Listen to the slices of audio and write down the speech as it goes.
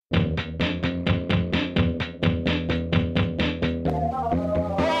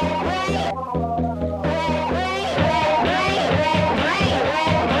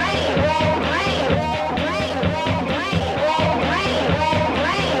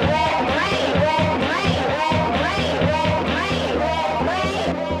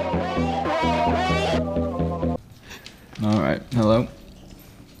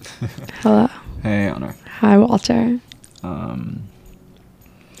Walter?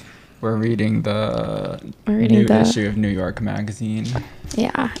 We're reading the new issue of New York Magazine.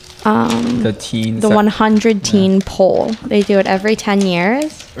 Yeah. The teens. The 100 teen poll. They do it every 10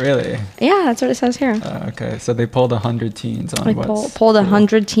 years. Really? Yeah, that's what it says here. Okay, so they polled 100 teens on what's polled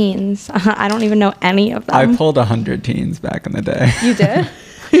 100 teens. I don't even know any of them. I polled 100 teens back in the day. You did?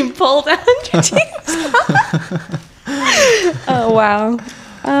 You polled 100 teens? Oh, wow.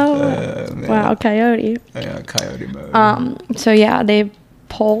 Oh, wow, coyote. Yeah, coyote mode. So yeah, they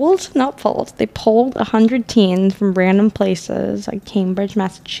polled 100 teens from random places like Cambridge,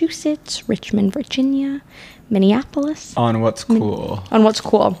 Massachusetts, Richmond, Virginia, Minneapolis. On what's cool. On what's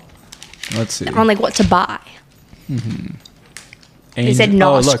cool. Let's see. On like what to buy. Mm-hmm. They said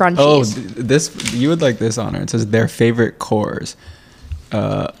no scrunchies. Oh, this you would like this honor. It says their favorite cores.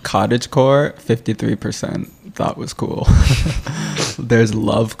 Cottage core, 53% thought was cool. There's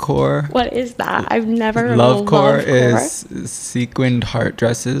love core. What is that? I've never heard love of core. Love core. Is sequined heart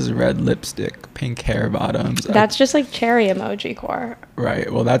dresses, red lipstick, pink hair bottoms. That's just like cherry emoji core.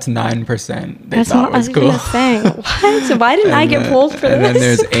 Right. Well, that's 9%. That's not was cool. What? So why didn't I get pulled for this? And then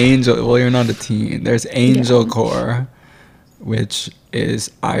there's angel. Well, you're not a teen. There's angel core, which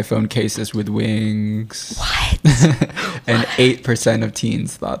is iPhone cases with wings. What? And 8% of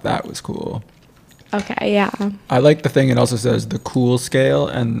teens thought that was cool. Okay, yeah. I like the thing. It also says the cool scale,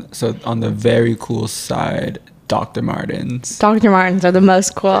 and so on the very cool side, Dr. Martens. Dr. Martens are the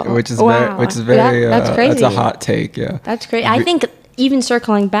most cool. Which is very. That's crazy. That's a hot take. Yeah. That's great. I think even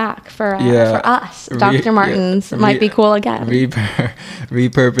circling back for us, Dr. Martens might be cool again.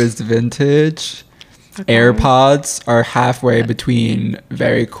 Repurposed vintage. Okay. AirPods are halfway between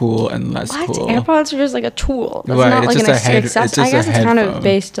very cool and less cool. AirPods are just like a tool. That's not like an accessory. I guess it's kind of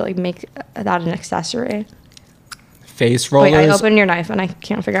based to like make that an accessory. Face rollers. Wait, I opened your knife and I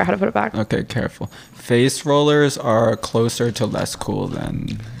can't figure out how to put it back. Okay, careful. Face rollers are closer to less cool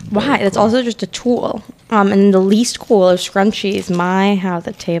than. Why? Cool. It's also just a tool. And the least cool are scrunchies. My, how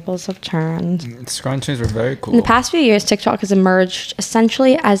the tables have turned. Scrunchies were very cool. In the past few years, TikTok has emerged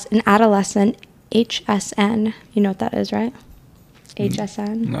essentially as an adolescent HSN. You know what that is, right?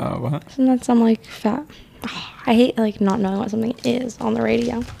 HSN. No, what? Isn't that some like fat? Oh, I hate like not knowing what something is on the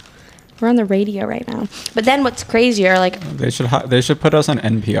radio. We're on the radio right now. But then what's crazier, like they should put us on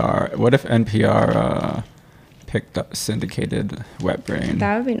NPR. What if NPR picked up syndicated Wet Brain?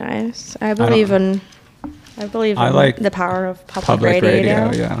 That would be nice. I believe in like the power of public radio.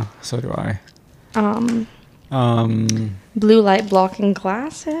 Yeah, so do I. Blue light blocking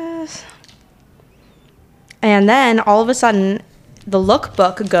glasses. And then all of a sudden, the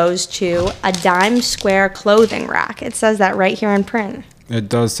lookbook goes to a Dime Square clothing rack. It says that right here in print. It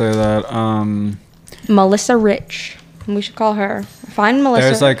does say that. Melissa Rich. We should call her. Find Melissa.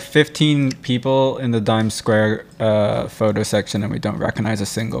 There's like 15 people in the Dime Square photo section, and we don't recognize a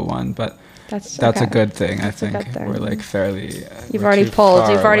single one. But that's a good thing. I think we're like fairly. You've already pulled.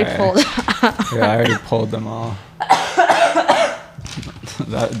 Yeah, I already pulled them all.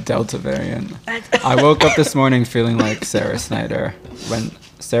 That Delta variant. I woke up this morning feeling like Sarah Snyder. When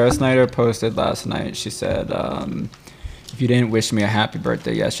Sarah Snyder posted last night, she said, if you didn't wish me a happy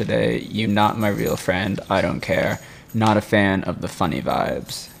birthday yesterday, you're not my real friend. I don't care. Not a fan of the funny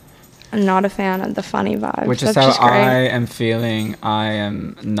vibes. I'm not a fan of the funny vibes. Which is how I am feeling. I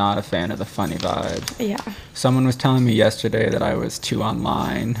am not a fan of the funny vibes. Yeah. Someone was telling me yesterday that I was too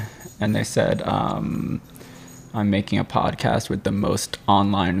online, and they said, I'm making a podcast with the most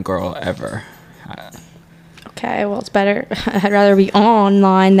online girl ever. Okay, well, it's better. I'd rather be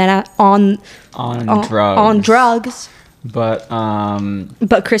online than on drugs. On drugs. But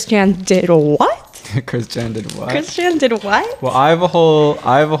Christian did what? Christian did what? Christian did what? Well, I have a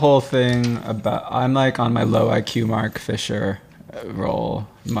whole thing about. I'm like on my low IQ Mark Fisher role.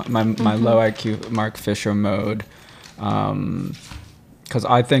 My low IQ Mark Fisher mode. Because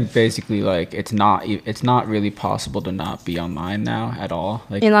I think basically like it's not really possible to not be online now at all.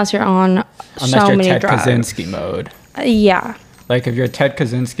 Like unless you're on Ted Kaczynski mode. Yeah. Like if you're Ted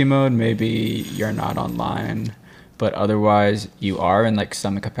Kaczynski mode, maybe you're not online, but otherwise you are in like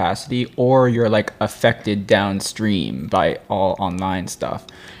some capacity, or you're like affected downstream by all online stuff.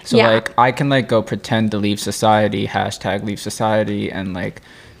 So like I can like go pretend to leave society, #leave society, and like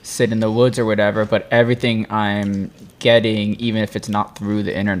sit in the woods or whatever, but everything I'm getting, even if it's not through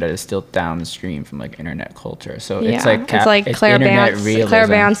the internet, is still downstream from like internet culture. So Yeah. it's like It's Claire internet Vance. realism. Claire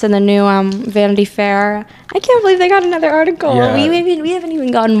Vance in the new Vanity Fair. I can't believe they got another article. Yeah. We haven't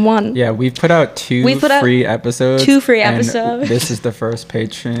even gotten one. Yeah, we've put out two free episodes. And this is the first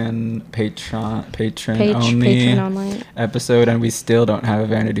patron only episode, and we still don't have a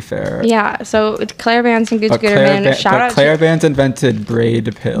Vanity Fair. Yeah, so it's Claire Vance and Gooch Gooderman. Shout out Claire Vance invented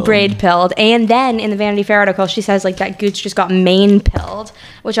braid pilled. Braid pilled. And then in the Vanity Fair article, she says like that Gooch just got main pilled,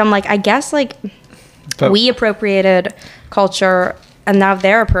 which I'm like, I guess like we appropriated culture and now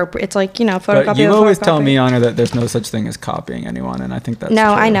they're appropriate. It's like, you know, photocopy. But you always tell me, Anna, that there's no such thing as copying anyone, and I think that's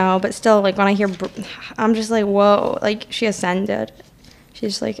no, true. I know, but still, like when I hear, I'm just like, whoa, like she ascended.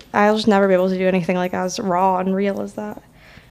 She's like, I'll just never be able to do anything like as raw and real as that.